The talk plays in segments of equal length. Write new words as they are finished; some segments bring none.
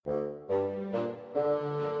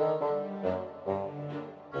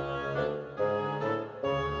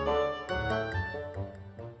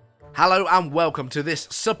Hello and welcome to this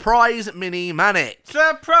surprise mini ManNic.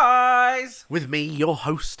 Surprise! With me, your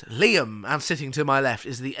host, Liam, and sitting to my left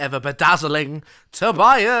is the ever bedazzling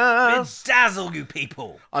Tobias. Bedazzle, you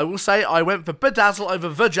people! I will say I went for bedazzle over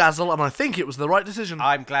vajazzle, and I think it was the right decision.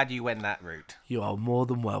 I'm glad you went that route. You are more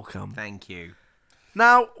than welcome. Thank you.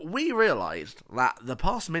 Now, we realised that the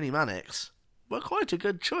past mini ManNics were quite a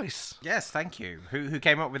good choice. Yes, thank you. Who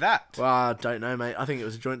came up with that? Well, I don't know, mate. I think it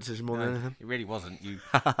was a joint decision more than anything. It really wasn't. You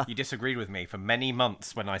disagreed with me for many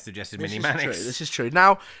months when I suggested This mini is ManNics. true. This is true.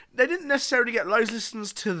 Now, they didn't necessarily get loads of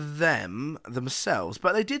listeners to them themselves,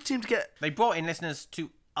 but they did seem to get They brought in listeners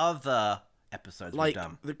to other episodes like we've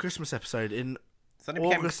done. the Christmas episode in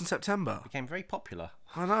Suddenly August and September. became very popular.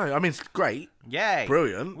 I know. I mean, it's great, Yay!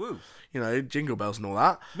 brilliant. Woo! You know, jingle bells and all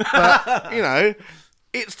that. But you know,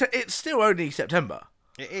 it's still only September.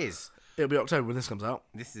 It is. It'll be October when this comes out.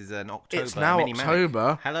 This is an October It's now mini October.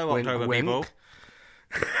 ManNic. Hello, Wink, October wink. people.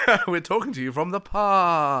 We're talking to you from the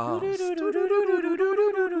past.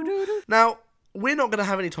 Now, we're not going to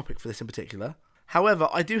have any topic for this in particular. However,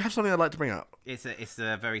 I do have something I'd like to bring up. It's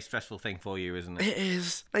a very stressful thing for you, isn't it? It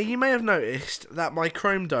is. Now, you may have noticed that my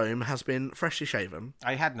chrome dome has been freshly shaven.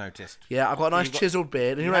 I had noticed. Yeah, I've got a nice You've got- chiseled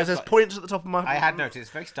beard, and you you know have there's got- points at the top of my... I had noticed. It's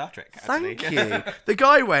very Star Trek, actually. Thank you. The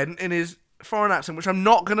guy went in his foreign accent, which I'm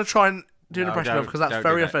not going to try and do an No, impression of because that's don't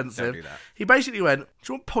very do that. offensive. Don't do that. He basically went,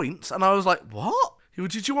 "Do you want points?" And I was like, "What?" He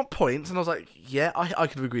went, "Did you want points?" And I was like, "Yeah, I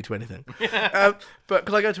could have agreed to anything." But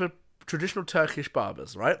because I go to a traditional Turkish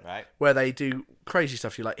barbers, right? Right. Where they do crazy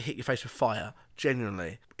stuff. You like hit your face with fire.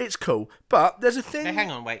 Genuinely, it's cool. But there's a thing. Hey, hang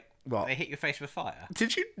on, wait. What? They hit your face with fire?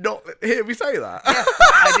 Did you not hear me say that? Yeah,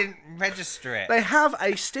 I didn't register it. They have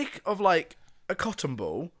a stick of like a cotton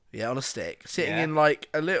ball, on a stick, sitting Yeah. in like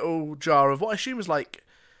a little jar of what I assume is like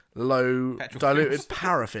low Petrol diluted fumes.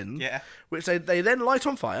 paraffin, Yeah. which they then light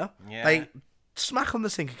on fire. Yeah. They smack on the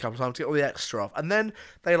sink a couple of times to get all the extra off, and then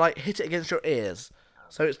they like hit it against your ears.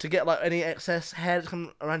 So it's to get like any excess hair that's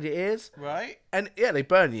come around your ears. Right? And yeah, they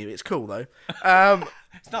burn you. It's cool though.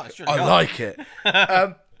 It's not. It's really I not. like it.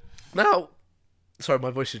 Now, sorry,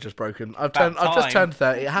 my voice is just broken. I've just time. turned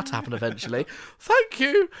 30. It had to happen eventually. Thank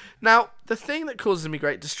you. Now, the thing that causes me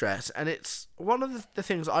great distress, and it's one of the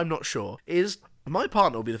things I'm not sure, is my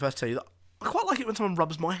partner will be the first to tell you that I quite like it when someone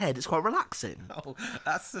rubs my head. It's quite relaxing. Oh,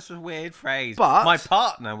 that's such a weird phrase. But- my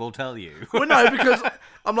partner will tell you. Well, no, because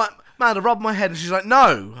I'm like, man, I rub my head, and she's like,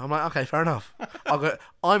 no. I'm like, okay, fair enough.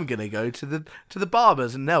 I'm gonna go to the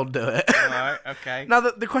barbers, and they'll do it. Right? Okay. Now,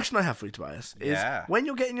 the question I have for you, Tobias, is Yeah. when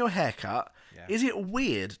you're getting your hair cut, Yeah. is it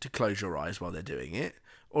weird to close your eyes while they're doing it?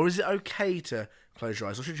 Or is it okay to close your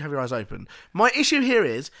eyes? Or should you have your eyes open? My issue here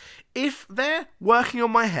is, if they're working on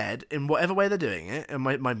my head in whatever way they're doing it, and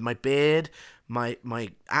my beard, my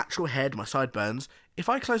actual head, my sideburns, if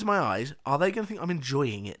I close my eyes, are they going to think I'm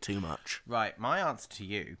enjoying it too much? Right. My answer to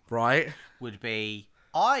you Right? would be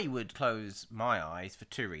I would close my eyes for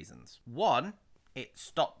two reasons. One, it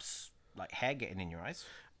stops like hair getting in your eyes.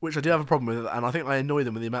 Which I do have a problem with, and I think I annoy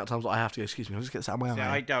them with the amount of times that I have to go, excuse me, I'll just get this out of my So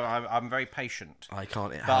eye. I don't. I'm very patient. I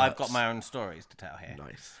can't, it But I've hurts. got my own stories to tell here.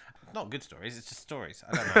 Nice. Not good stories, it's just stories.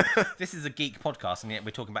 I don't know. This is a geek podcast, and yet we're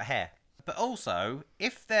talking about hair. But also,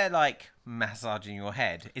 if they're like massaging your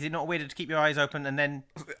head, is it not weirder to keep your eyes open and then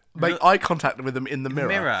Make look- eye contact with them in the mirror.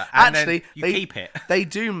 and then Actually, you keep it? They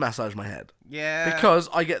do massage my head. Yeah. Because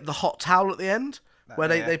I get the hot towel at the end,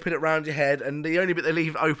 where yeah. they put it round your head, and the only bit they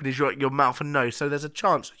leave open is your mouth and nose, so there's a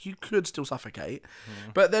chance you could still suffocate.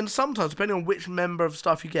 But then sometimes, depending on which member of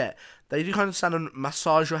staff you get, they do kind of stand and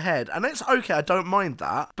massage your head, and it's okay, I don't mind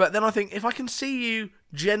that. But then I think, if I can see you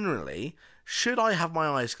generally, should I have my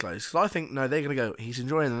eyes closed? Because I think, no, they're going to go, he's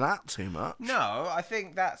enjoying that too much. No, I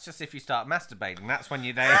think that's just if you start masturbating. That's when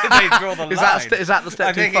they draw the line. Is that the step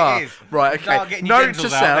I too think far? it is. Right, If you start okay. getting your Note to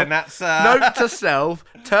genitals out, self. then that's, Note to self.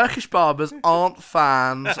 Turkish barbers aren't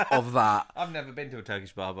fans of that. I've never been to a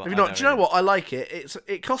Turkish barber. Have you not? Do you know what? I like it.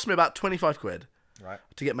 It cost me about 25 quid Right.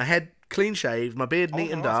 to get my head clean shaved, my beard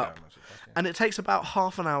neatened no, that's up, how much it costs, yeah. and it takes about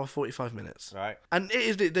half an hour, 45 minutes. Right. And it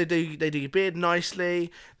is they do your beard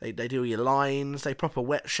nicely. They do your lines. They proper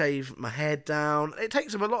wet shave my head down. It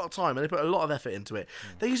takes them a lot of time, and they put a lot of effort into it.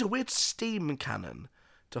 They use a weird steam cannon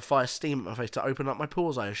to fire steam at my face to open up my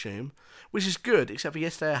pores, I assume, which is good, except for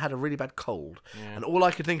yesterday I had a really bad cold. And all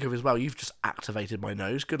I could think of is, well, you've just activated my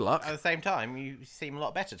nose. Good luck. At the same time, you seem a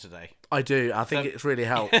lot better today. I do. I think it's really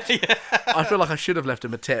helped. I feel like I should have left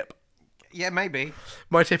him a tip. Yeah, maybe.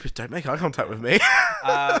 My tip is don't make eye contact with me.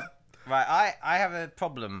 Right, I have a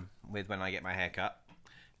problem with when I get my hair cut.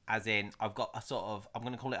 As in, I've got a sort of, I'm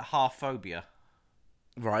going to call it a half phobia.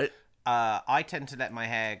 Right. I tend to let my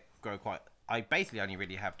hair grow quite... I basically only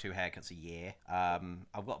really have 2 haircuts a year.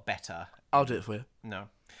 I've got better. I'll do it for you. No.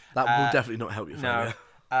 That will definitely not help your No.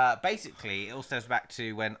 failure. Basically, it all stems back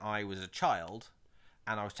to when I was a child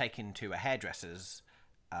and I was taken to a hairdresser's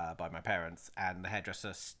by my parents, and the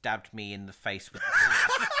hairdresser stabbed me in the face with the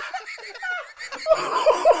sword.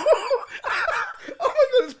 Oh my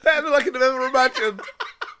god, it's better than I could have ever imagined.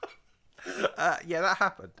 Yeah, that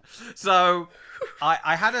happened. So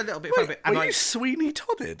I had a little bit of it. Were you Sweeney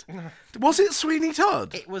Todded? Was it Sweeney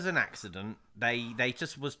Todd? It was an accident. They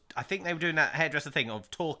just was. I think they were doing that hairdresser thing of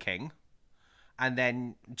talking, and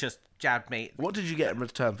then just jabbed me. What did you get in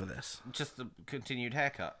return for this? Just the continued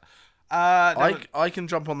haircut. I can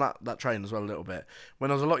jump on that train as well a little bit.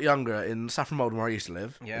 When I was a lot younger in Saffron Walden, where I used to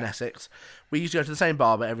live, in Essex, we used to go to the same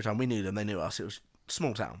barber every time. We knew them, they knew us. It was a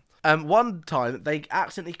small town. One time they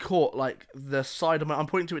accidentally caught like the side of my. I'm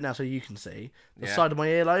pointing to it now so you can see the side of my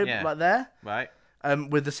earlobe, like there, right?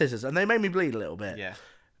 With the scissors, and they made me bleed a little bit. Yeah.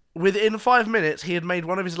 Within 5 minutes, he had made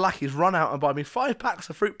one of his lackeys run out and buy me 5 packs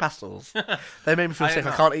of fruit pastels. They made me feel sick.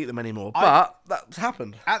 I can't eat them anymore. But that's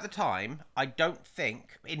happened. At the time, I don't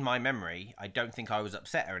think, in my memory, I was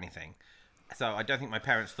upset or anything. So I don't think my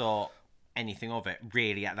parents thought anything of it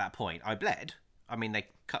really at that point. I bled. I mean, they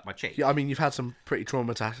cut my cheek. Yeah, I mean, you've had some pretty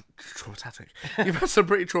traumatic. You've had some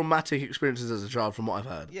pretty traumatic experiences as a child, from what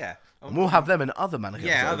I've heard. Yeah. And we'll have them in other ManNic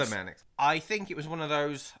Yeah, episodes. other ManNics. I think it was one of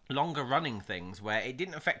those longer running things where it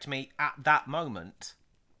didn't affect me at that moment.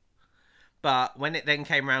 But when it then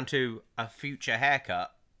came around to a future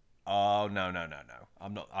haircut, oh, no.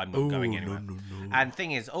 I'm not going anywhere. No. And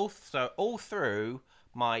thing is, also, all through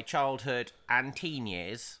my childhood and teen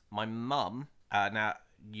years, my mum now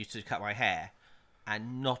used to cut my hair,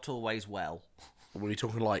 and not always well. Were you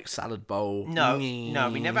talking like salad bowl? No, we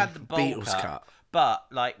never had the bowl Beatles cut. But,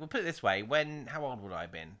 like, we'll put it this way. How old would I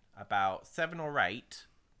have been? About 7 or 8.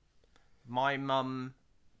 My mum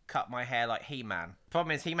cut my hair like He-Man.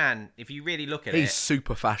 Problem is, He-Man, if you really look at He's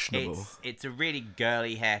super fashionable. it's a really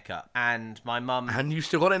girly haircut. And my mum... And you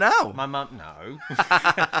still got it now? My mum... No.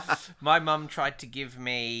 My mum tried to give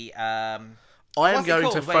me... I am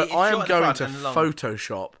going to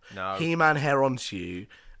Photoshop He-Man hair onto you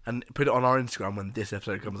and put it on our Instagram when this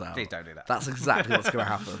episode comes out. Please don't do that. That's exactly what's going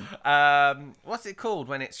to happen. What's it called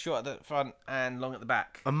when it's short at the front and long at the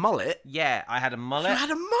back? A mullet? Yeah, I had a mullet. You had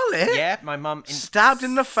a mullet? Yeah, my mum... Stabbed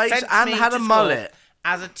in the face and had a mullet.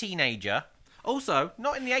 As a teenager. Also,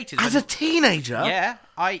 not in the 80s. As a teenager? Yeah.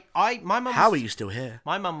 My mum... How are you still here?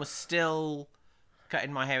 My mum was still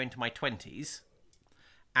cutting my hair into my 20s.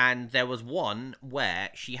 And there was one where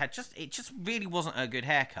she had it just really wasn't a good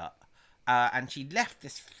haircut. And she left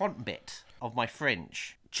this front bit of my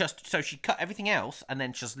fringe. So she cut everything else and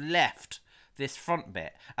then just left this front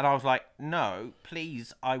bit. And I was like, no,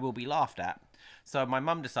 please, I will be laughed at. So my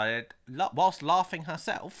mum decided, whilst laughing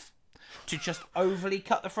herself, to just overly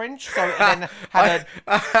cut the fringe. So it then had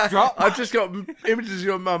a drop. I've just got images of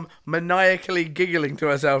your mum maniacally giggling to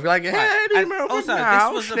herself. Like, hey, and also,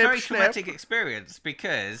 now, this was snip, a very snip. traumatic experience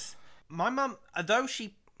because my mum, although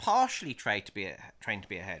she partially trained to be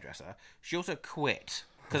a hairdresser, she also quit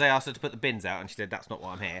because I asked her to put the bins out and she said, that's not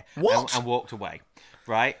why I'm here. What? And walked away.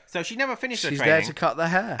 Right? So she never finished her She's training. there to cut the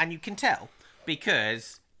hair. And you can tell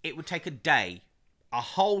because it would take a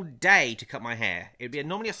whole day to cut my hair. It would be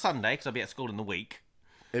normally a Sunday because I'd be at school in the week.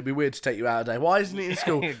 It'd be weird to take you out a day. Why isn't he in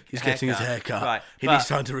school? He's getting his hair cut. Right. He needs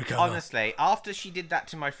time to recover. Honestly, after she did that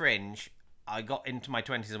to my fringe, I got into my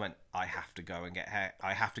 20s and went, I have to go and get hair.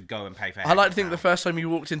 I have to go and pay for hair. I like to think the first time you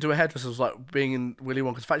walked into a hairdresser was like being in Willy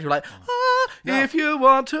Wonka's factory. You're like, if you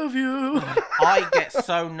want to view. I get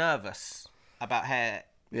so nervous about hair.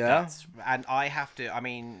 Yeah. And I have to, I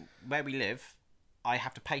mean, where we live, I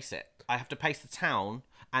have to pace it. I have to pace the town.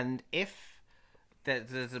 And if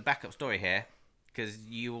there's a backup story here, because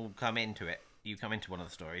you will come into it. You come into one of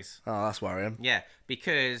the stories. Oh, that's worrying. Yeah,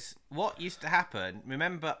 because what used to happen,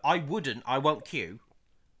 remember, I won't queue.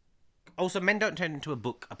 Also, men don't turn into a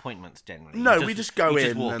book appointments generally. No, we just go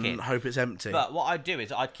in and in. hope it's empty. But what I'd do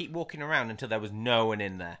is I'd keep walking around until there was no one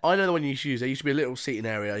in there. I know the one you used to use. There used to be a little seating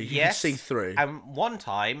area. You could see through. And one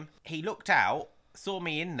time, he looked out, saw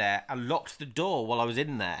me in there, and locked the door while I was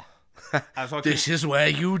in there. This is where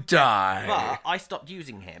you die. But I stopped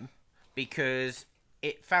using him because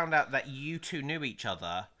it found out that you two knew each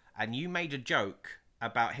other and you made a joke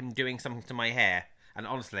about him doing something to my hair. And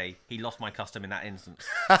honestly, he lost my custom in that instance.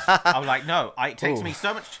 I was like, no, it takes me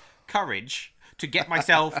so much courage to get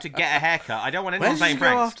myself to get a haircut. I don't want anyone playing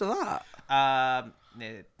pranks. Where did you go after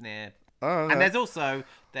that? Near. Oh, no. And there's also,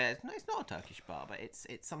 no, it's not a Turkish bar, but it's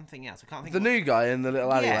something else. I can't think The new guy in the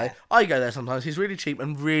little alleyway. Yeah. I go there sometimes. He's really cheap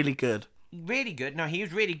and really good. Really good. No, he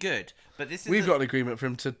was really good. But this is We've got an agreement for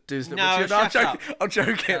him to do this. No, shut up. I'm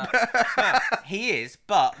joking. No, he is.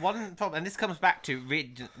 But one problem, and this comes back to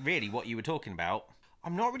really what you were talking about.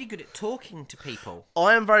 I'm not really good at talking to people.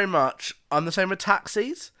 I'm the same with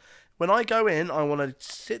taxis. When I go in, I want to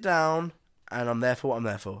sit down and I'm there for what I'm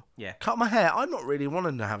there for. Yeah. Cut my hair. I'm not really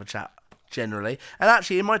wanting to have a chat, generally. And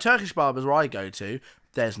actually, in my Turkish barbers where I go to,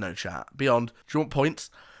 there's no chat. Beyond, do you want points?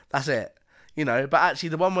 That's it. But actually,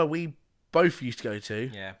 the one where we both used to go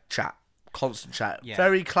to, chat. Constant chat. Yeah.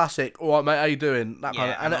 Very classic. All right, mate, how you doing? That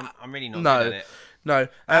kind of. And I'm really not good at it. No.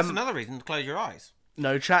 That's another reason to close your eyes.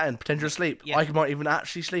 No chatting. Pretend you're asleep. Yeah. I might even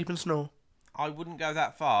actually sleep and snore. I wouldn't go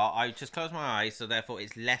that far. I just close my eyes, so therefore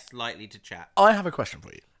it's less likely to chat. I have a question for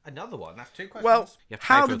you. Another one? That's 2 questions. Well,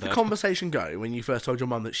 how did the conversation go when you first told your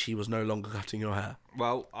mum that she was no longer cutting your hair?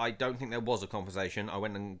 Well, I don't think there was a conversation. I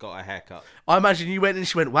went and got a haircut. I imagine you went and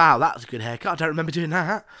she went, wow, that was a good haircut. I don't remember doing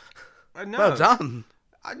that. No. Well done.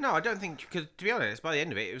 No, I don't think, because to be honest, by the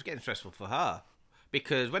end of it was getting stressful for her.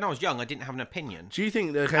 Because when I was young, I didn't have an opinion. Do you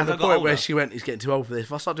think there came a point where she went, he's getting too old for this?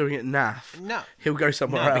 If I start doing it naff, he'll go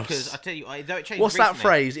somewhere else. Because I tell you, though it changed What's recently, that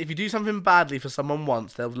phrase? If you do something badly for someone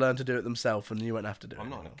once, they'll learn to do it themselves and you won't have to do it. I'm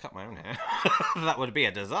not going to cut my own hair. That would be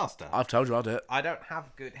a disaster. I've told you I'll do it. I don't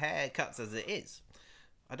have good haircuts as it is.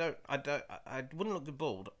 I wouldn't look good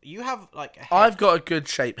bald. You have like a head. I've got a good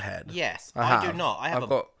shaped head. Yes, I do not. I have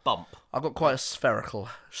a bump. I've got quite a spherical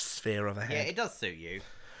sphere of a head. Yeah, it does suit you.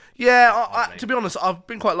 Yeah, to be honest, I've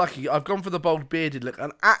been quite lucky. I've gone for the bald bearded look,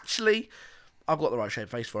 and actually, I've got the right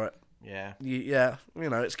shaped face for it. Yeah. Yeah,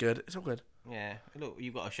 it's good. It's all good. Yeah. Look,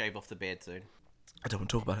 you've got to shave off the beard soon. I don't want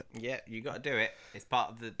to talk about it. Yeah, you got to do it. It's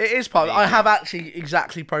part of the... It is part of it. I have actually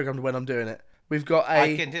exactly programmed when I'm doing it. We've got a...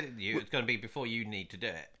 I can tell you, it's going to be before you need to do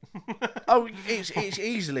it. It's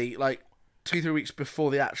easily, like, 2-3 weeks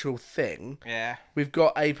before the actual thing. Yeah. We've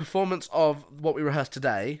got a performance of what we rehearsed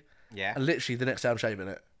today. Yeah. And literally the next day I'm shaving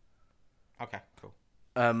it. Okay, cool.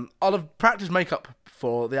 I'll have practiced makeup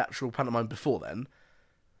for the actual pantomime before then.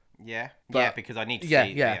 Yeah. But, because I need to see.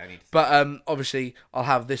 Yeah. I need to see. But obviously I'll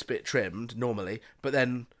have this bit trimmed normally. But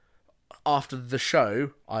then after the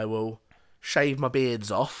show, I will shave my beards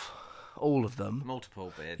off. All of them.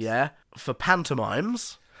 Multiple beards. Yeah. For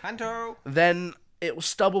pantomimes. Panto! Then it will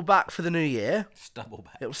stubble back for the new year.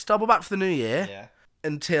 It will stubble back for the new year. Yeah.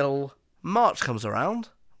 Until March comes around,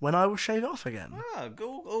 when I will shave it off again.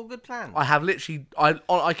 Oh, all good plans. I have literally...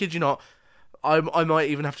 I kid you not. I might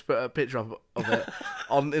even have to put a picture of it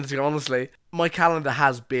on Instagram, honestly. My calendar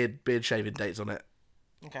has beard shaving dates on it.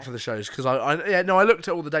 Okay. For the shows, because I looked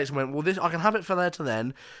at all the dates and went, well, this I can have it for there to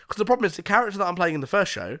then. Because the problem is the character that I'm playing in the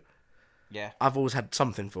first show, I've always had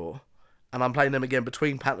something for, and I'm playing them again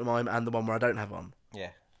between pantomime and the one where I don't have one.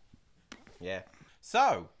 Yeah.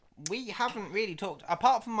 So we haven't really talked,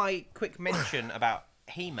 apart from my quick mention about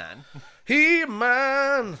He-Man.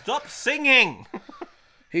 He-Man. Stop singing.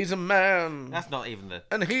 He's a man. That's not even the...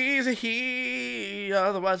 And he's a he,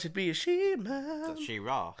 otherwise he'd be a she-man. That's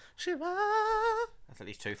She-Ra. She-Ra. That's at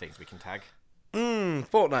least 2 things we can tag.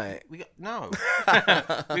 Fortnite. No.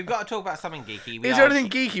 We've got to talk about something geeky. Is there anything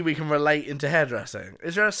geeky we can relate into hairdressing?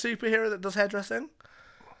 Is there a superhero that does hairdressing?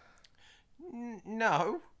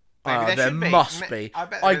 No. There must be.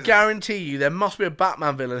 I guarantee you there must be a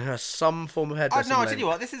Batman villain who has some form of hairdressing. No, I'll tell you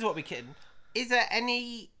what, this is what we can... Is there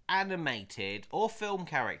any animated or film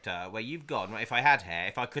character where you've gone, right, if I had hair,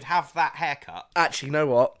 if I could have that haircut? Actually, you know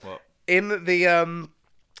what? In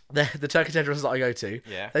the Turkish hairdressers that I go to,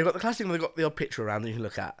 they've got the classic one, they've got the odd picture around that you can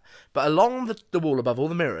look at. But along the wall above all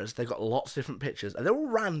the mirrors, they've got lots of different pictures. And they're all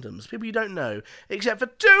randoms, people you don't know, except for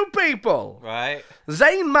 2 people. Right.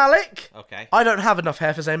 Zayn Malik. Okay. I don't have enough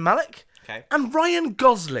hair for Zayn Malik. Okay. And Ryan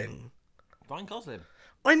Gosling. Ryan Gosling.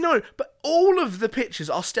 I know, but all of the pictures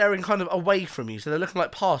are staring kind of away from you, so they're looking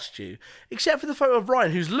like past you. Except for the photo of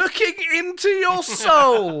Ryan, who's looking into your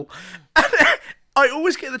soul. And I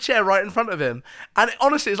always get the chair right in front of him. And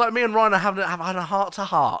honestly, it's like me and Ryan have had a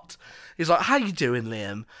heart-to-heart. He's like, how you doing,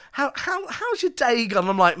 Liam? How's your day gone?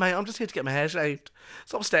 I'm like, mate, I'm just here to get my hair shaved.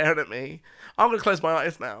 Stop staring at me. I'm going to close my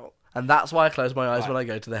eyes now. And that's why I close my eyes when I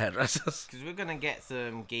go to the hairdressers. Because we're going to get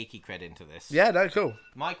some geeky cred into this. Yeah, no, cool.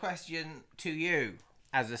 My question to you,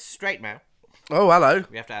 as a straight male... Oh, hello.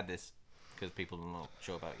 We have to add this, because people are not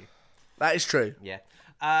sure about you. That is true. Yeah.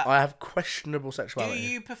 I have questionable sexuality. Do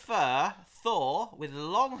you prefer Thor with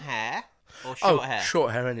long hair or short hair?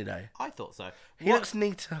 Short hair any day. I thought so. He looks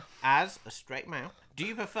neater. As a straight male, do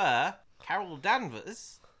you prefer Carol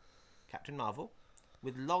Danvers, Captain Marvel,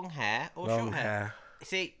 with long hair or short hair?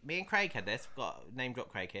 See, me and Craig had this. We've got name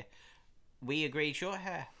drop Craig here. We agreed short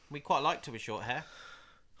hair. We quite liked her with short hair.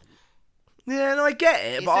 Yeah, no, I get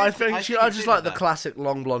it, but I think I just it's like the better. classic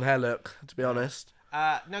long blonde hair look, to be honest.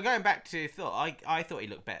 No, going back to Thor, I thought he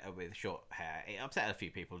looked better with short hair. It upset a few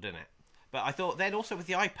people, didn't it? But I thought then also with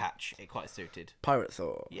the eye patch, it quite suited. Pirate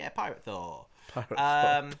Thor. Yeah, Pirate Thor. Pirate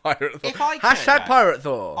Thor. Pirate Thor. If I could, Hashtag Pirate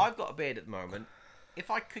Thor. I've got a beard at the moment. If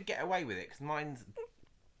I could get away with it, because mine's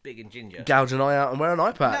big and ginger. Gouge an eye out and wear an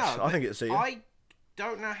eye patch. No, I think it's you. I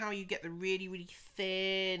don't know how you get the really, really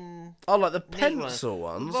thin... Oh, like the neat pencil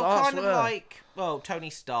ones? Well, I kind of swear. like, Tony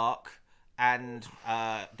Stark and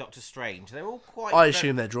Doctor Strange. They're all quite... I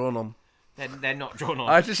assume they're drawn on. They're not drawn on.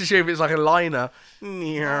 I just assume it's like a liner I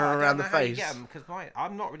around the don't know how you face. get 'em, 'cause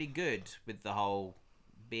I'm not really good with the whole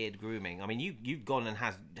beard grooming. I mean, you've gone and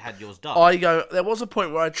had yours done. There was a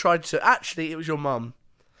point where I tried to... Actually, it was your mum.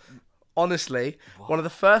 Honestly, one of the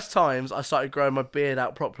first times I started growing my beard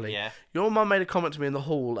out properly, Yeah. your mum made a comment to me in the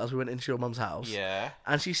hall as we went into your mum's house. Yeah.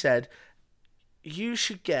 And she said, you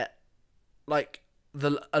should get, like,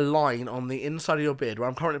 a line on the inside of your beard, where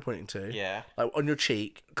I'm currently pointing to, Yeah. like on your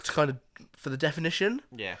cheek, to kind of, for the definition.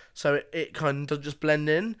 Yeah. So it kind of doesn't just blend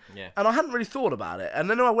in. Yeah. And I hadn't really thought about it. And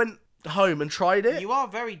then I went home and tried it. You are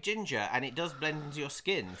very ginger, and it does blend into your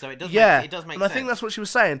skin, so it does. Yeah. It does make and sense. I think that's what she was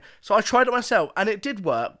saying. So I tried it myself, and it did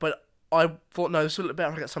work, but I thought, no, this will look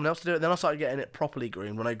better if I get someone else to do it. Then I started getting it properly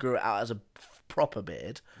groomed when I grew it out as a proper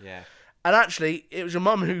beard. Yeah. And actually, it was your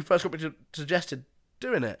mum who first got me to suggested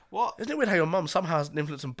doing it. What? Isn't it weird how your mum somehow has an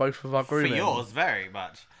influence on both of our grooming? For yours, very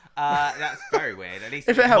much. That's very weird. At least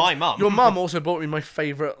If it helps, my mum. your mum also bought me my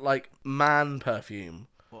favourite, like, man perfume.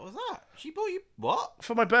 What was that? She bought you what?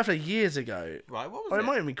 For my birthday years ago. Right. What was Or it it?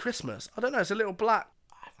 might even be Christmas. I don't know. It's a little black...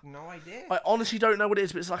 I have no idea. I honestly don't know what it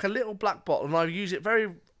is, but it's like a little black bottle, and I use it very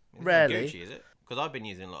It's rarely. Gucci, is it? Because I've been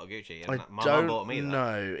using a lot of Gucci, and I my don't mum bought me that.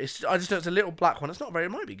 know. I just know it's a little black one. It's not very... It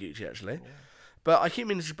might be Gucci, actually. Yeah. But I keep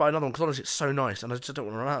meaning to buy another one, because honestly, it's so nice, and I just don't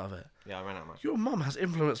want to run out of it. Yeah, I ran out of much. Your mum has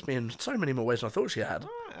influenced me in so many more ways than I thought she had.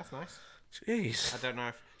 Oh, that's nice. Jeez. I don't know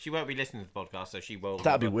if she won't be listening to the podcast, so she will.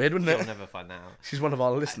 That'd be weird, wouldn't it? She'll never find that out. She's one of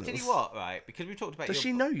our listeners. Tell you what, right? Because we talked about. Does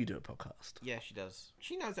she know you do a podcast? Yeah, she does.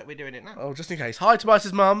 She knows that we're doing it now. Oh, just in case. Hi,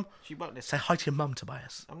 Tobias's mum. She won't listen. Say hi to your mum,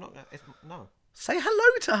 Tobias. I'm not. No. Say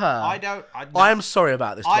hello to her. I don't. I am sorry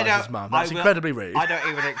about this, I Tobias's don't. mum. I That's will- incredibly rude. I don't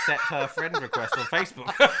even accept her friend request on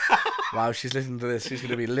Facebook. Wow, she's listening to this. She's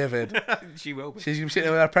going to be livid. She will be. She's going to be sitting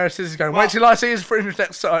there with her pair of scissors going, wait till I see his friends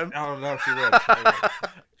next time. Oh no, she will. She will.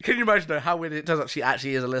 Can you imagine though, how weird it turns out she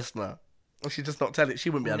actually is a listener? Well, she does not tell it. She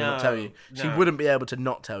wouldn't be able to not tell you. She No. wouldn't be able to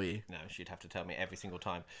not tell you. No, she'd have to tell me every single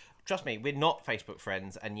time. Trust me, we're not Facebook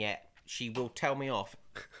friends, and yet she will tell me off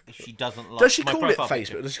if she doesn't like. Does she my call it profile Facebook?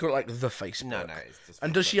 picture. Does she call it like the Facebook? No, it's just.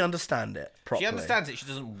 And does Facebook. she understand it properly? She understands it. She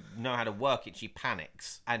doesn't know how to work it. She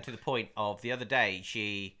panics, and to the point of the other day,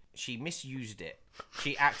 she misused it.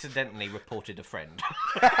 She accidentally reported a friend.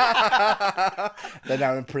 They're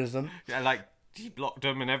now in prison. Like she blocked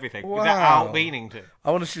them and everything Wow. without meaning to.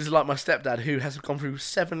 I wonder if she's like my stepdad, who has gone through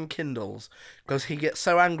 7 Kindles because he gets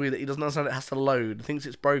so angry that he doesn't understand it has to load, thinks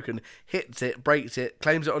it's broken, hits it, breaks it,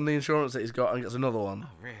 claims it on the insurance that he's got, and gets another one.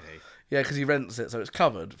 Oh, really? Yeah, because he rents it, so it's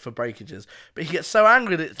covered for breakages. But he gets so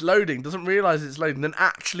angry that it's loading, doesn't realise it's loading, then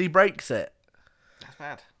actually breaks it. That's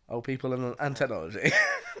bad. Old people and technology.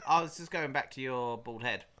 I was just going back to your bald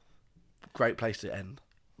head. Great place to end.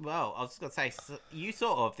 Well, I was just going to say, so you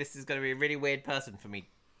thought of this is going to be a really weird person for me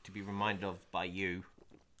to be reminded of by you.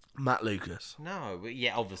 Matt Lucas. No, but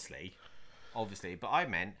yeah, obviously. But I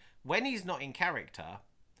meant, when he's not in character,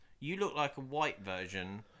 you look like a white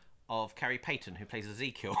version of Carrie Payton, who plays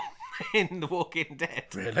Ezekiel in The Walking Dead.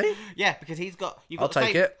 Really? Yeah, because you've got I'll the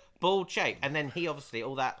take same it. bald shape, and then he obviously,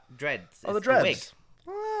 all that dreads. Oh, the is a wig. dreads.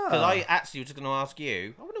 Because I actually was just going to ask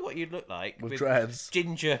you, I wonder what you'd look like With dreads.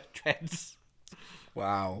 Ginger dreads.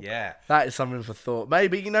 Wow. Yeah. That is something for thought.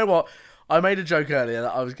 Maybe, you know what? I made a joke earlier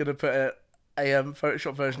that I was going to put a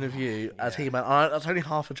Photoshop version of you as He-Man. That's only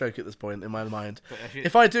half a joke at this point in my mind. But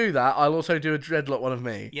If I do that, I'll also do a dreadlock one of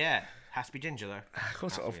me. Yeah, has to be ginger though.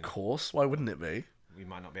 Of course. Why wouldn't it be? We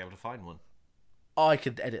might not be able to find one. I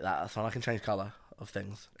could edit that. That's fine. I can change colour of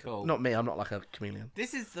things. Cool. Not me. I'm not like a chameleon.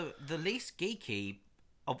 This is the least geeky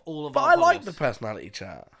of all of But our I like podcasts. the personality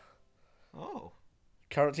chat. Oh,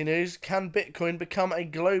 Currency news. Can Bitcoin become a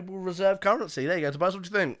global reserve currency? There you go, Tobias. What do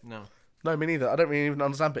you think? no. No, me neither. I don't really even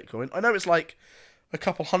understand Bitcoin. I know it's like a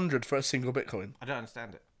couple hundred for a single Bitcoin. I don't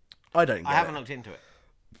understand it. I don't get I haven't it. looked into it.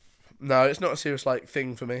 No, it's not a serious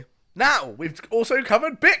thing for me. Now, we've also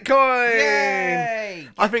covered Bitcoin! Yay!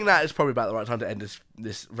 I think that is probably about the right time to end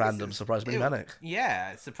this random surprise mini manic.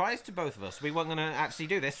 Yeah, surprise to both of us. We weren't going to actually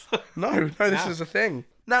do this. No, this is a thing.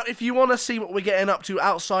 Now, if you want to see what we're getting up to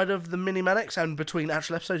outside of the mini ManNics and between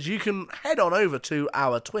actual episodes, you can head on over to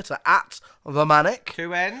our Twitter at the ManNic.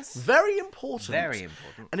 2 N's. Very important. Very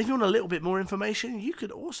important. And if you want a little bit more information, you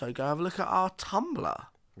could also go have a look at our Tumblr.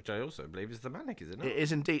 Which I also believe is the ManNic, isn't it? It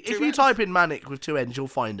is indeed. Two If you N's. type in ManNic with 2 N's, you'll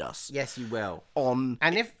find us. Yes, you will. On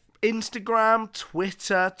And if Instagram,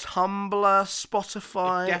 Twitter, Tumblr,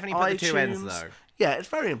 Spotify, definitely put iTunes. the 2 N's though. Yeah, it's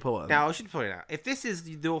very important. Now I should point out, if this is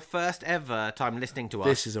your first ever time listening to us,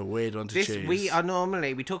 this is a weird one to choose. we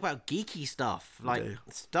talk about geeky stuff. Like do.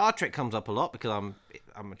 Star Trek comes up a lot because I'm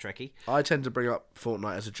a Trekkie. I tend to bring up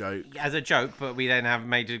Fortnite as a joke. As a joke, but we then have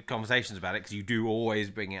major conversations about it because you do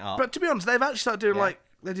always bring it up. But to be honest, they've actually started doing Yeah.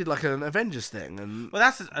 they did like an Avengers thing, and Well,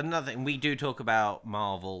 that's another thing. We do talk about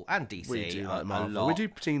Marvel and DC we do like a Marvel. lot. We do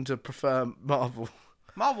seem to prefer Marvel.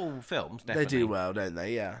 Marvel films, definitely. They do well, don't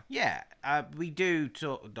they? Yeah. Yeah, we do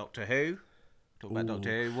talk Doctor Who. Talk about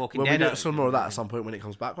Doctor Who, Walking Well, Dead. we do some more of that at some point when it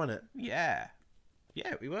comes back, won't it? Yeah,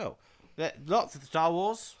 we will. Lots of Star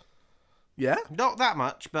Wars. Yeah. Not that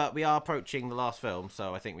much, but we are approaching the last film,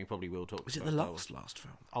 so I think we probably will talk. Is it about the Star Wars. last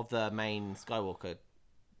film Of the main Skywalker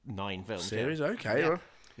 9 films? series? Yeah. Okay. Yeah. Well,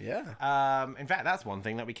 yeah. In fact, that's one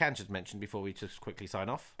thing that we can just mention before we just quickly sign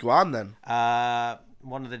off. Go on then.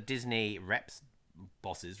 One of the Disney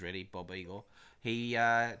bosses, really, Bob Eagle, he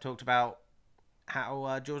talked about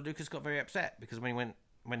how George Lucas got very upset because when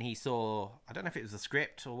he saw, I don't know if it was the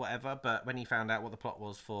script or whatever, but when he found out what the plot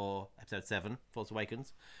was for Episode 7, Force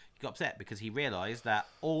Awakens, he got upset because he realised that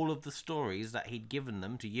all of the stories that he'd given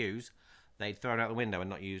them to use, they'd thrown out the window and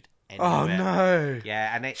not used any Oh of it. no.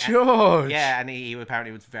 Yeah, George. and he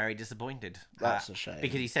apparently was very disappointed. That's a shame.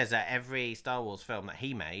 Because he says that every Star Wars film that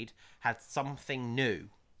he made had something new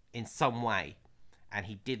in some way, and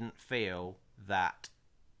he didn't feel that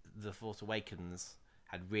The Force Awakens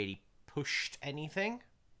had really pushed anything.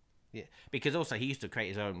 Yeah, because also he used to create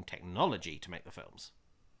his own technology to make the films.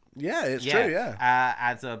 Yeah, it's true. Yeah.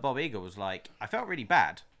 And so Bob Eagle was like, I felt really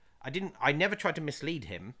bad. I never tried to mislead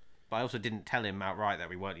him, but I also didn't tell him outright that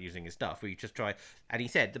we weren't using his stuff. We just tried, and he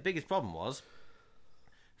said the biggest problem was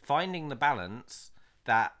finding the balance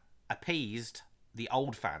that appeased the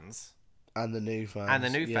old fans And the new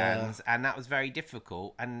fans. and that was very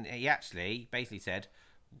difficult. And he actually basically said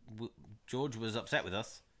George was upset with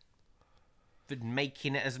us for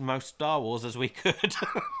making it as most Star Wars as we could.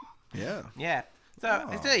 Yeah. Yeah. So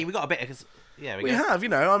we got a bit of. Yeah, We have,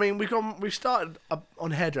 I mean, we've started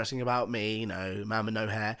on hairdressing about me, man with no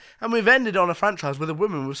hair, and we've ended on a franchise with a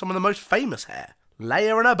woman with some of the most famous hair,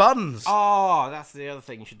 Leia and her buns. Oh, that's the other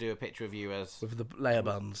thing. You should do a picture of you as With the Leia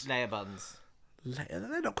buns. Leia buns. Leia,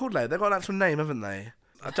 they're not called Leia. They've got an actual name, haven't they?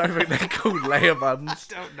 I don't think they're called Leia buns.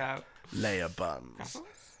 Don't know. Leia buns.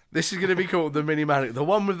 This is going to be called the Mini ManNic, the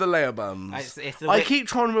one with the Leia buns. It's I keep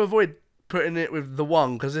trying to avoid putting it with the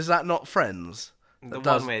one because is that not Friends? The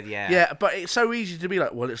one with, yeah. Yeah, but it's so easy to be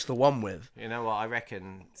like, well, it's the one with. You know what? I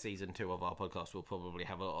reckon season 2 of our podcast will probably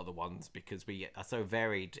have a lot of the ones because we are so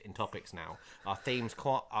varied in topics now. Our themes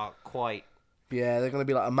are quite. Yeah, they're going to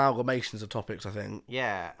be like amalgamations of topics, I think.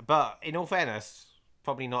 Yeah, but in all fairness,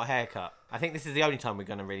 probably not haircut. I think this is the only time we're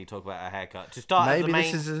going to really talk about a haircut. To start, Maybe as the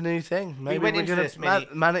main, this is a new thing. Maybe went we're into going this to mini-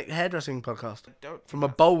 ManNic hairdressing podcast Don't, from a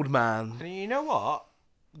bold man. and you know what?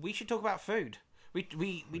 We should talk about food.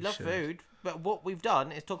 We love should. food, but what we've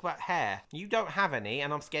done is talk about hair. You don't have any,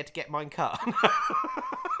 and I'm scared to get mine cut.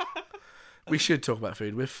 We should talk about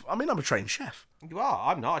food. I'm a trained chef. You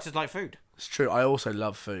are. I'm not. I just like food. It's true. I also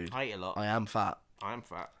love food. I eat a lot. I am fat. I am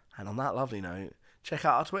fat. And on that lovely note, check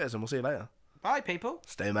out our Twitters and we'll see you later. Bye, people.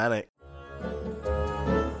 Stay ManNic.